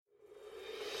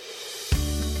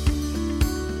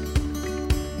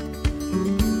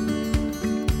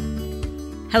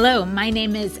Hello, my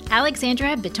name is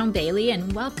Alexandra Bitton-Bailey,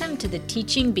 and welcome to the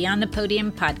Teaching Beyond the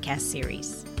Podium podcast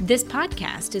series. This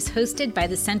podcast is hosted by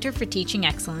the Center for Teaching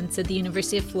Excellence at the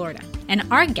University of Florida, and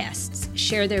our guests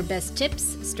share their best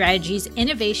tips, strategies,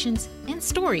 innovations, and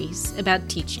stories about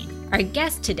teaching. Our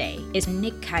guest today is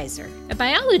Nick Kaiser, a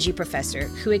biology professor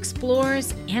who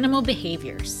explores animal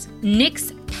behaviors.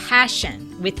 Nick's passion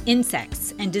with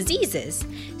insects and diseases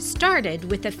started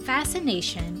with a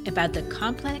fascination about the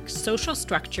complex social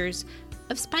structures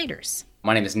of spiders.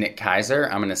 My name is Nick Kaiser.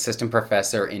 I'm an assistant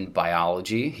professor in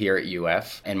biology here at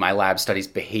UF, and my lab studies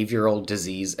behavioral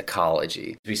disease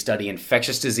ecology. We study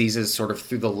infectious diseases sort of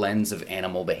through the lens of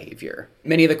animal behavior.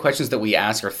 Many of the questions that we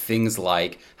ask are things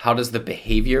like, how does the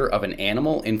behavior of an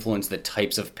animal influence the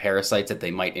types of parasites that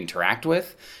they might interact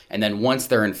with? And then once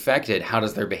they're infected, how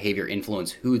does their behavior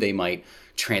influence who they might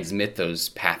transmit those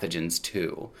pathogens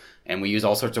to? And we use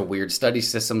all sorts of weird study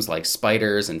systems like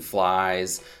spiders and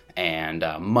flies and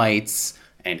mites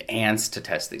and ants to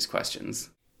test these questions.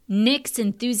 Nick's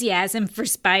enthusiasm for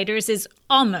spiders is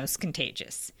almost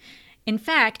contagious. In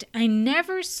fact, I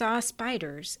never saw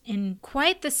spiders in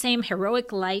quite the same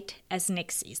heroic light as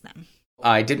Nick sees them.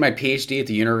 I did my PhD at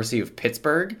the University of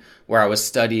Pittsburgh, where I was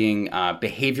studying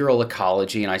behavioral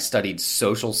ecology, and I studied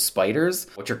social spiders,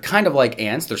 which are kind of like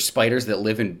ants. They're spiders that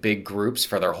live in big groups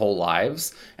for their whole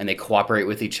lives, and they cooperate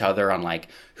with each other on like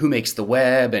who makes the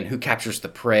web and who captures the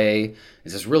prey.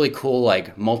 It's this really cool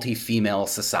like multi-female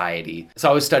society. So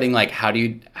I was studying like how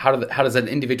does an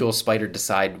individual spider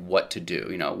decide what to do?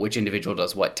 You know, which individual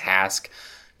does what task?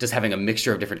 Does having a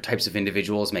mixture of different types of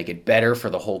individuals make it better for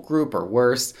the whole group or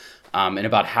worse? And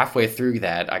about halfway through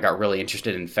that, I got really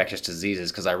interested in infectious diseases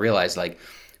because I realized like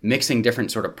mixing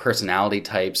different sort of personality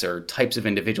types or types of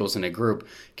individuals in a group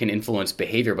can influence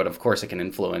behavior, but of course it can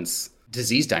influence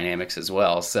disease dynamics as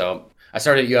well. So I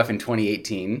started at UF in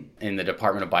 2018 in the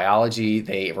Department of Biology.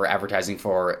 They were advertising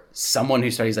for someone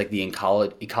who studies like the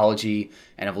ecology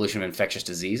and evolution of infectious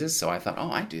diseases. So I thought,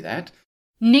 I do that.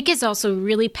 Nick is also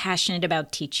really passionate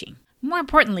about teaching. More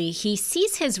importantly, he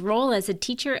sees his role as a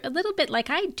teacher a little bit like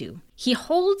I do. He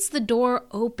holds the door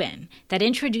open that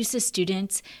introduces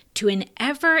students to an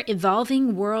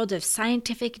ever-evolving world of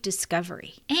scientific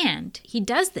discovery. And he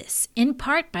does this in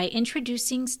part by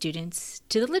introducing students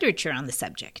to the literature on the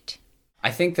subject. I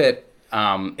think that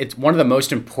it's one of the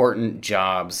most important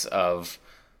jobs of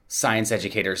science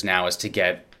educators now is to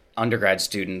get undergrad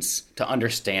students to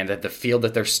understand that the field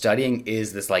that they're studying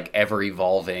is this like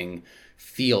ever-evolving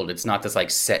field. It's not this like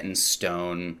set in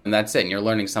stone and that's it. And you're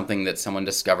learning something that someone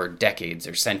discovered decades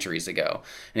or centuries ago.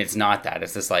 And it's not that.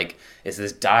 It's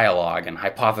this dialogue, and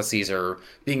hypotheses are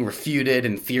being refuted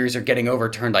and theories are getting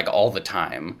overturned like all the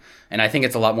time. And I think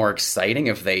it's a lot more exciting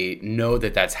if they know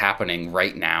that that's happening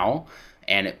right now,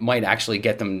 and it might actually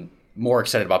get them more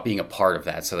excited about being a part of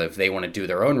that. So that if they want to do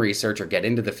their own research or get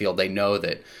into the field, they know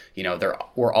that, you know,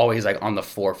 we're always like on the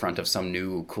forefront of some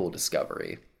new cool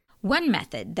discovery. One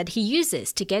method that he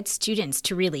uses to get students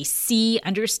to really see,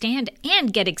 understand,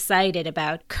 and get excited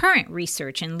about current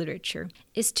research and literature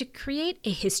is to create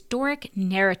a historic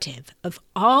narrative of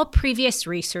all previous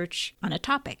research on a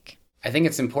topic. I think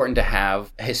it's important to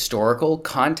have historical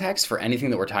context for anything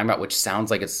that we're talking about, which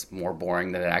sounds like it's more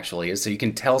boring than it actually is. So you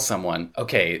can tell someone,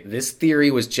 okay, this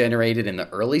theory was generated in the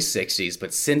early 60s,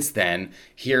 but since then,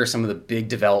 here are some of the big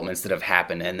developments that have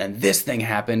happened. And then this thing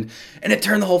happened, and it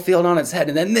turned the whole field on its head.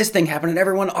 And then this thing happened, and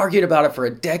everyone argued about it for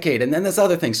a decade. And then this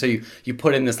other thing. So you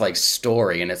put in this like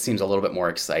story, and it seems a little bit more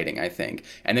exciting, I think.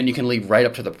 And then you can lead right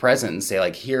up to the present and say,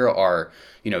 like, here are,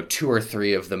 you know, 2 or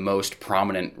 3 of the most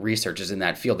prominent researchers in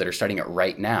that field that are studying it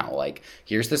right now. Like,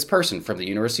 here's this person from the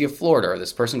University of Florida or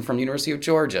this person from the University of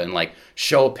Georgia, and like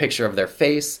show a picture of their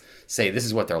face, say this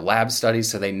is what their lab studies,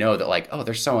 so they know that like, oh,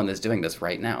 there's someone that's doing this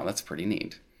right now. That's pretty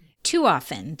neat. Too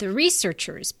often, the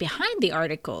researchers behind the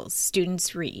articles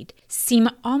students read seem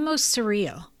almost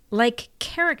surreal, like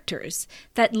characters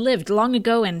that lived long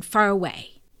ago and far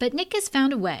away. But Nick has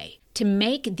found a way to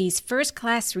make these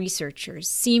first-class researchers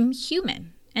seem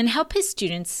human and help his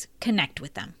students connect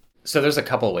with them. So there's a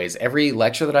couple of ways. Every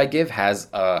lecture that I give has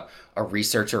a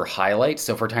researcher highlight.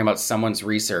 So if we're talking about someone's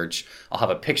research, I'll have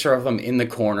a picture of them in the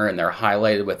corner and they're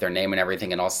highlighted with their name and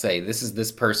everything. And I'll say, this is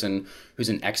this person who's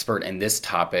an expert in this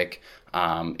topic.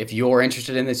 If you're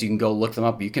interested in this, you can go look them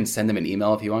up. You can send them an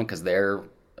email if you want, because they're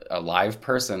a live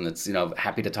person that's, you know,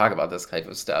 happy to talk about this type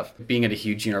of stuff. Being at a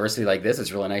huge university like this,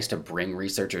 it's really nice to bring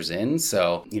researchers in.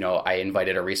 So, you know, I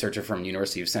invited a researcher from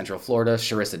University of Central Florida,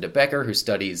 Charissa de Becker, who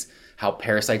studies how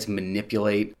parasites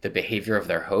manipulate the behavior of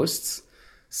their hosts.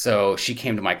 So she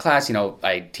came to my class.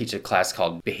 I teach a class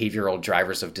called Behavioral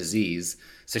Drivers of Disease.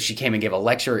 So she came and gave a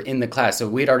lecture in the class. So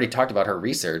we had already talked about her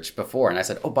research before. And I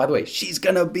said, oh, by the way, she's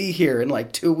going to be here in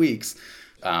like 2 weeks.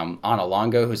 Anna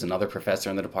Longo, who's another professor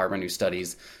in the department who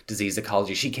studies disease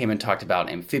ecology, she came and talked about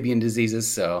amphibian diseases.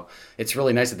 So it's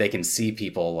really nice that they can see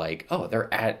people like, oh,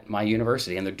 they're at my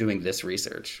university and they're doing this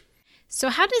research. So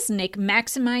how does Nick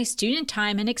maximize student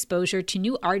time and exposure to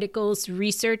new articles,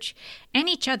 research, and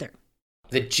each other?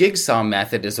 The jigsaw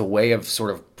method is a way of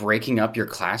sort of breaking up your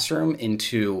classroom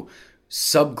into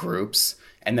subgroups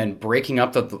and then breaking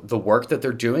up the work that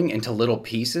they're doing into little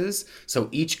pieces. So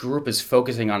each group is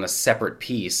focusing on a separate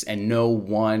piece, and no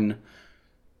one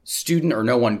student or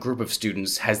no one group of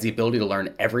students has the ability to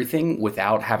learn everything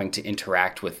without having to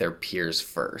interact with their peers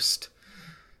first.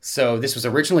 So this was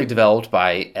originally developed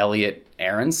by Elliot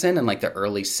Aronson in like the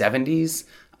early 70s.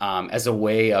 As a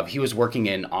way of, he was working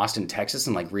in Austin, Texas,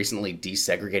 and like recently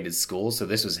desegregated schools. So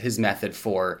this was his method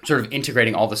for sort of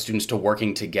integrating all the students to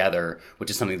working together,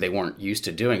 which is something they weren't used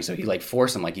to doing. So he like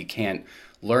forced them, like, you can't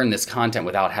learn this content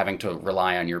without having to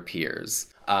rely on your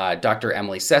peers. Dr.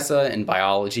 Emily Sessa in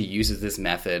biology uses this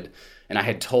method. And I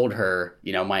had told her,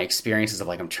 my experiences of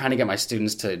like, I'm trying to get my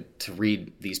students to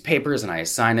read these papers, and I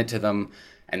assign it to them.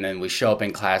 And then we show up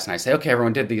in class and I say, okay,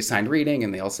 everyone did the assigned reading.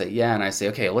 And they all say, yeah. And I say,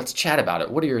 okay, let's chat about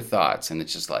it. What are your thoughts? And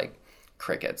it's just like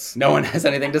crickets. No one has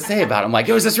anything to say about it. I'm like,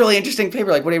 it was this really interesting paper.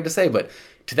 Like, what do you have to say? But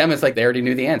to them, it's like they already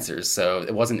knew the answers. So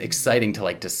it wasn't exciting to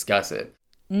like discuss it.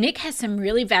 Nick has some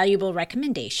really valuable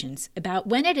recommendations about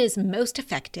when it is most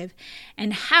effective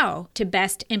and how to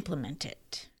best implement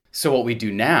it. So what we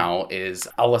do now is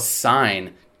I'll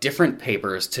assign different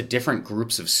papers to different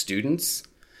groups of students.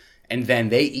 And then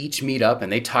they each meet up and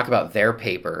they talk about their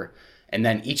paper. And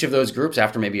then each of those groups,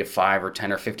 after maybe a 5 or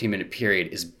 10 or 15-minute period,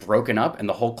 is broken up and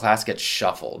the whole class gets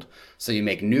shuffled. So you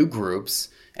make new groups,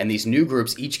 and these new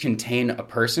groups each contain a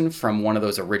person from one of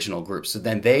those original groups. So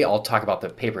then they all talk about the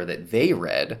paper that they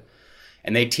read,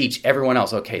 and they teach everyone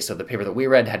else, okay, so the paper that we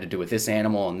read had to do with this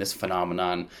animal and this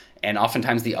phenomenon. And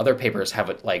oftentimes the other papers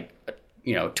have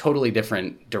totally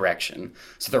different direction.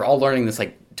 So they're all learning this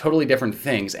like totally different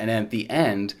things. And at the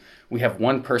end, we have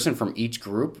one person from each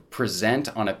group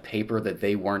present on a paper that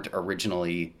they weren't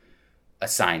originally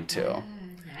assigned to.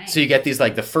 Nice. So you get these,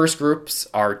 like, the first groups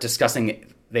are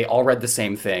discussing, they all read the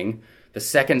same thing. The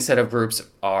second set of groups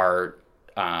are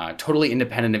totally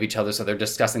independent of each other. So they're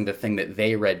discussing the thing that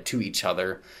they read to each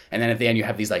other. And then at the end, you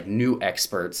have these like new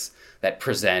experts that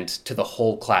present to the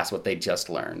whole class what they just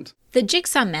learned. The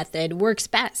jigsaw method works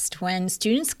best when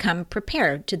students come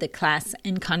prepared to the class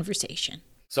and conversation.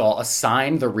 So I'll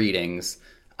assign the readings,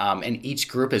 and each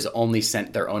group is only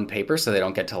sent their own paper so they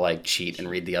don't get to like cheat and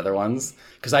read the other ones.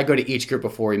 Because I go to each group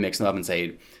before we mix them up and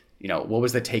say, what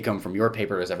was the take home from your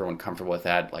paper? Is everyone comfortable with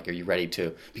that? Like, are you ready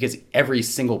to? Because every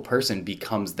single person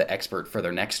becomes the expert for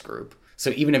their next group. So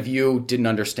even if you didn't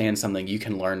understand something, you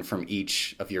can learn from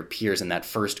each of your peers in that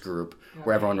first group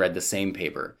where everyone read the same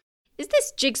paper. Is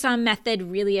this jigsaw method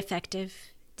really effective?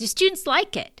 Do students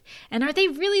like it? And are they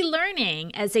really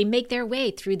learning as they make their way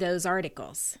through those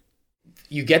articles?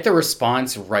 You get the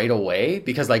response right away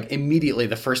because like immediately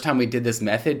the first time we did this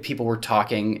method, people were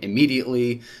talking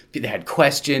immediately. They had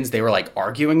questions. They were like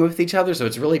arguing with each other. So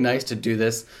it's really nice to do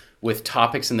this with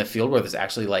topics in the field where there's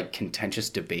actually like contentious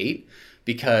debate,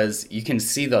 because you can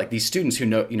see that like these students who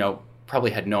know,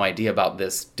 probably had no idea about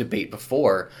this debate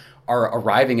before are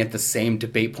arriving at the same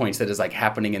debate points that is like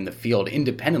happening in the field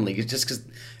independently, just because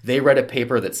they read a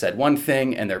paper that said one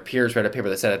thing and their peers read a paper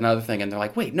that said another thing, and they're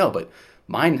like, wait, no, but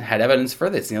mine had evidence for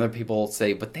this. And the other people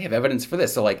say, but they have evidence for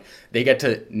this. So like they get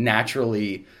to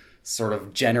naturally sort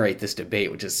of generate this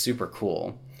debate, which is super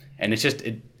cool. And it's just,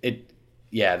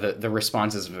 the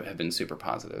responses have been super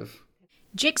positive.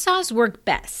 Jigsaws work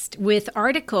best with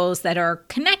articles that are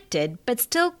connected, but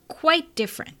still quite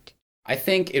different. I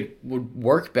think it would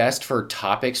work best for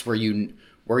topics where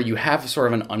you have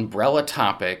sort of an umbrella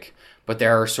topic, but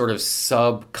there are sort of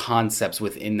sub-concepts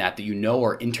within that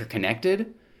are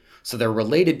interconnected. So they're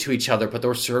related to each other, but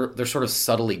they're sort of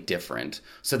subtly different.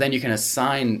 So then you can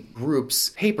assign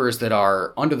groups papers that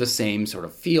are under the same sort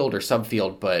of field or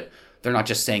subfield, but they're not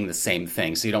just saying the same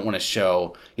thing. So you don't want to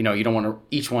show, you don't want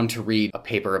each one to read a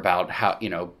paper about how,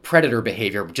 predator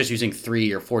behavior, just using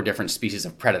 3 or 4 different species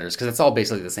of predators, because it's all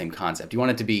basically the same concept. You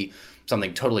want it to be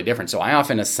something totally different. So I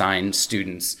often assign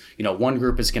students, one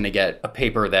group is going to get a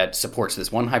paper that supports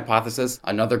this one hypothesis.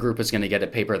 Another group is going to get a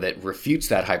paper that refutes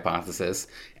that hypothesis.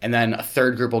 And then a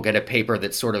third group will get a paper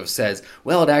that sort of says,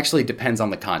 well, it actually depends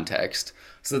on the context.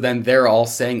 So then they're all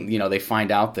saying, they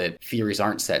find out that theories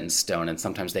aren't set in stone and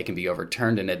sometimes they can be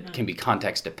overturned and it can be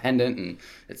context dependent. And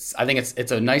I think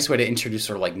it's a nice way to introduce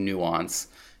sort of like nuance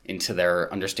into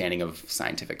their understanding of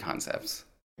scientific concepts.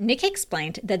 Nick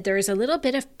explained that there is a little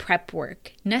bit of prep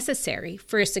work necessary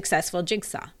for a successful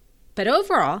jigsaw. But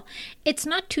overall, it's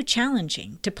not too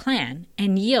challenging to plan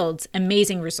and yields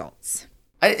amazing results.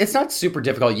 It's not super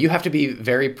difficult. You have to be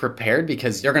very prepared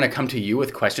because they're going to come to you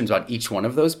with questions about each one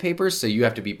of those papers. So you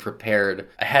have to be prepared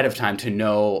ahead of time to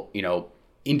know,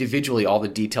 individually all the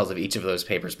details of each of those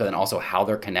papers, but then also how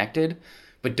they're connected.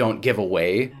 But don't give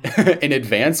away in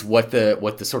advance what the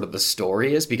sort of the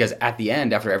story is, because at the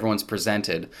end, after everyone's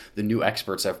presented, the new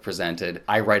experts have presented,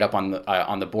 I write up on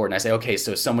the board and I say, okay,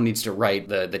 so someone needs to write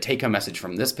the take-home message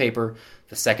from this paper,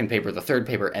 the second paper, the third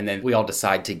paper, and then we all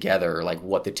decide together like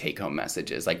what the take-home message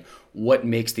is, like what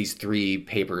makes these three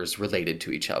papers related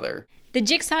to each other. The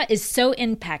jigsaw is so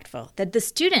impactful that the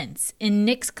students in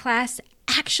Nick's class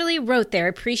actually wrote their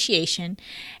appreciation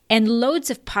and loads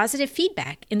of positive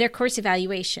feedback in their course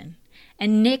evaluation.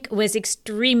 And Nick was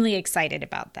extremely excited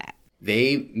about that.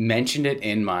 They mentioned it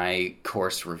in my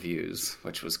course reviews,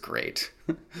 which was great.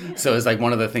 So it's like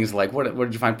one of the things like, what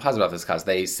did you find positive about this class?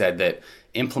 They said that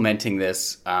implementing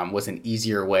this was an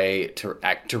easier way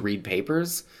to read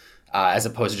papers as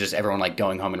opposed to just everyone like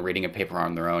going home and reading a paper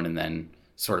on their own and then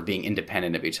sort of being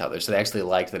independent of each other. So they actually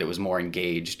liked that it was more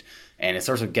engaged. And it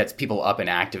sort of gets people up and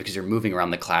active because you're moving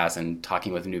around the class and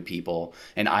talking with new people.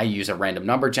 And I use a random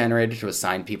number generator to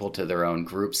assign people to their own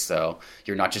groups. So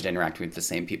you're not just interacting with the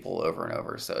same people over and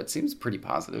over. So it seems pretty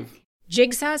positive.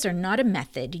 Jigsaws are not a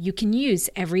method you can use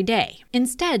every day.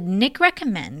 Instead, Nick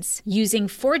recommends using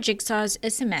 4 jigsaws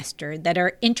a semester that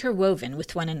are interwoven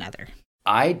with one another.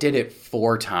 I did it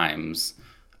 4 times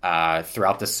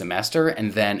throughout the semester.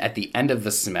 And then at the end of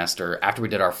the semester, after we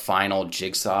did our final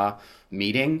jigsaw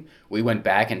meeting, we went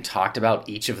back and talked about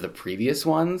each of the previous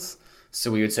ones. So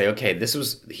we would say, okay,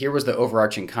 here was the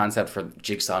overarching concept for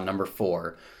jigsaw number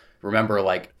 4. Remember,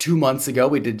 like 2 months ago,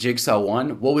 we did jigsaw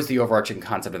 1. What was the overarching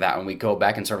concept of that? And we go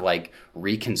back and sort of like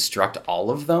reconstruct all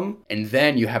of them. And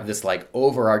then you have this like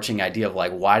overarching idea of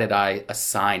like, why did I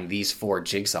assign these 4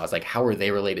 jigsaws? Like, how are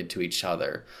they related to each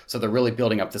other? So they're really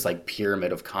building up this like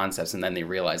pyramid of concepts. And then they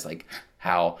realize like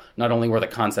how not only were the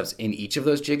concepts in each of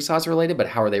those jigsaws related, but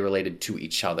how are they related to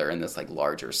each other in this like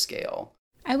larger scale?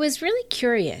 I was really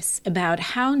curious about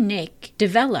how Nick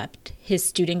developed his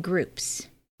student groups.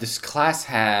 This class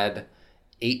had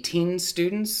 18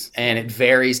 students, and it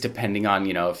varies depending on,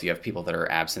 if you have people that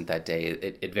are absent that day,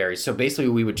 it varies. So basically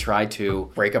we would try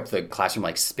to break up the classroom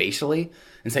like spatially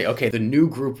and say, okay, the new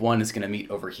group 1 is going to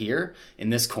meet over here in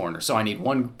this corner. So I need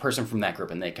one person from that group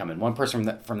and they come in, one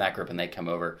person from that group and they come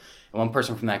over, and one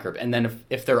person from that group. And then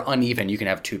if they're uneven, you can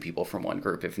have 2 people from one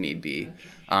group if need be.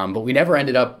 Okay. But we never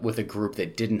ended up with a group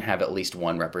that didn't have at least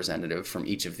one representative from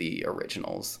each of the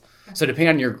originals. So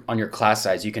depending on your class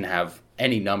size, you can have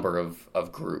any number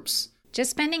of groups.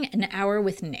 Just spending an hour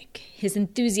with Nick, his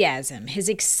enthusiasm, his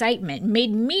excitement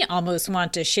made me almost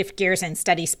want to shift gears and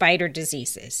study spider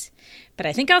diseases. But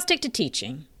I think I'll stick to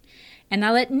teaching. And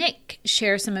I'll let Nick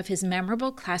share some of his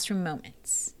memorable classroom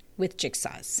moments with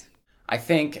jigsaws. I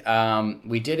think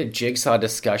we did a jigsaw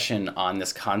discussion on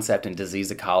this concept in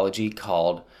disease ecology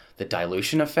called the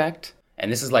dilution effect.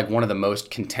 And this is like one of the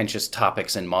most contentious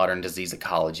topics in modern disease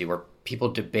ecology, where people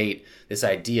debate this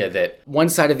idea that one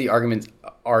side of the argument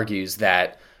argues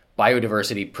that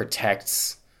biodiversity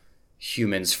protects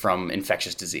humans from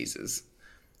infectious diseases.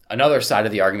 Another side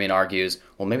of the argument argues,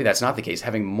 well, maybe that's not the case.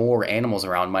 Having more animals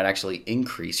around might actually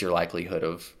increase your likelihood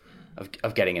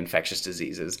of getting infectious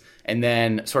diseases. And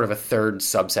then sort of a third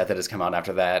subset that has come out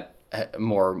after that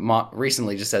more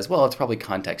recently just says, well, it's probably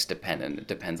context dependent. It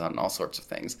depends on all sorts of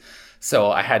things.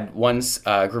 So I had one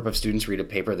group of students read a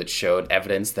paper that showed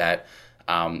evidence that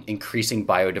increasing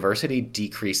biodiversity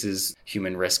decreases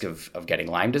human risk of getting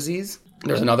Lyme disease.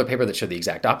 There's another paper that showed the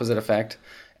exact opposite effect.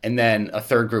 And then a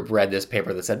third group read this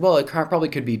paper that said, well, it probably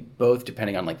could be both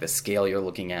depending on like the scale you're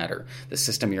looking at or the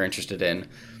system you're interested in.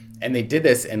 And they did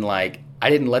this and like,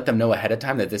 I didn't let them know ahead of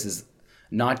time that this is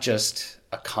not just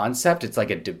a concept. It's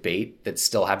like a debate that's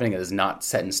still happening. It is not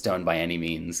set in stone by any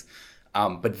means.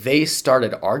 But they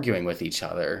started arguing with each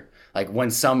other. Like when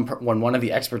one of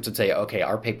the experts would say, okay,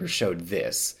 our paper showed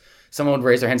this, someone would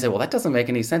raise their hand and say, well, that doesn't make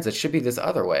any sense. It should be this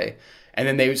other way. And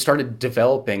then they started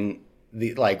developing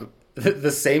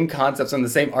the same concepts and the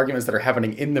same arguments that are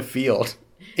happening in the field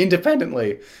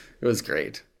independently. It was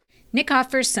great. Nick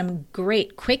offers some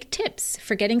great quick tips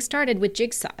for getting started with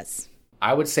jigsaws.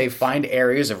 I would say find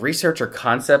areas of research or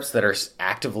concepts that are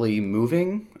actively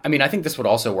moving. I mean, I think this would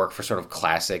also work for sort of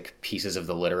classic pieces of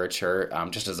the literature,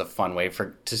 just as a fun way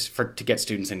to get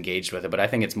students engaged with it. But I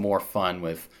think it's more fun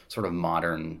with sort of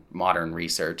modern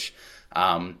research.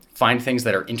 Find things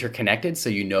that are interconnected, so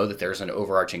you know that there's an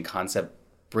overarching concept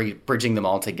bridging them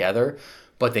all together,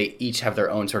 but they each have their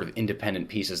own sort of independent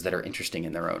pieces that are interesting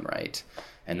in their own right.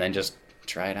 And then just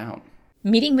try it out.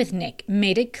 Meeting with Nick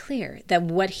made it clear that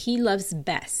what he loves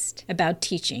best about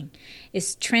teaching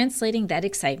is translating that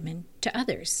excitement to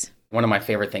others. One of my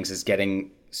favorite things is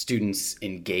getting students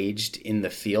engaged in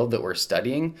the field that we're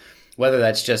studying, whether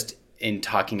that's just in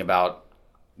talking about,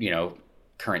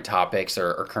 current topics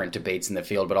or current debates in the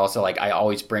field, but also I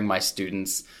always bring my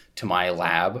students to my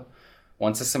lab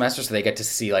once a semester so they get to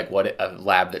see what a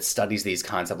lab that studies these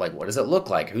concepts, what does it look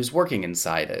like? Who's working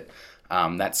inside it?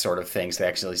 That sort of things they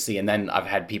actually see. And then I've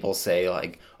had people say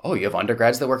oh, you have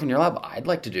undergrads that work in your lab? I'd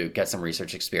like to get some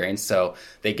research experience. So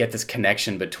they get this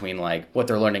connection between what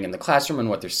they're learning in the classroom and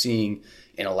what they're seeing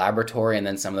in a laboratory. And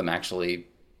then some of them actually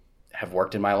have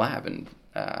worked in my lab, and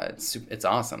it's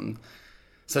awesome.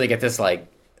 So they get this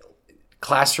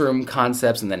classroom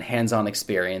concepts and then hands-on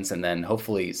experience. And then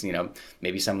hopefully,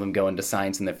 maybe some of them go into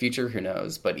science in the future, who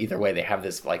knows? But either way, they have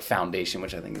this foundation,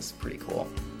 which I think is pretty cool.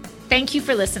 Thank you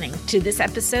for listening to this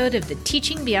episode of the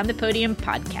Teaching Beyond the Podium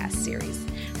podcast series.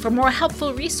 For more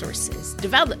helpful resources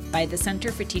developed by the Center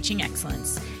for Teaching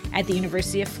Excellence at the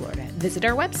University of Florida, visit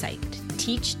our website,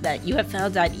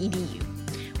 teach.ufl.edu.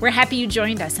 We're happy you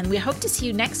joined us, and we hope to see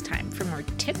you next time for more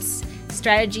tips,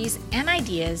 strategies, and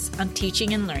ideas on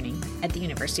teaching and learning at the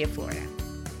University of Florida.